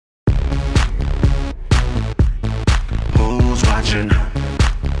watching?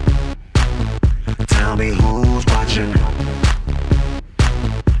 Tell me who's watching?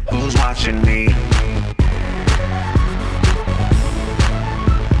 Who's watching me?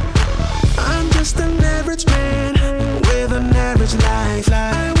 I'm just an average man with an average life.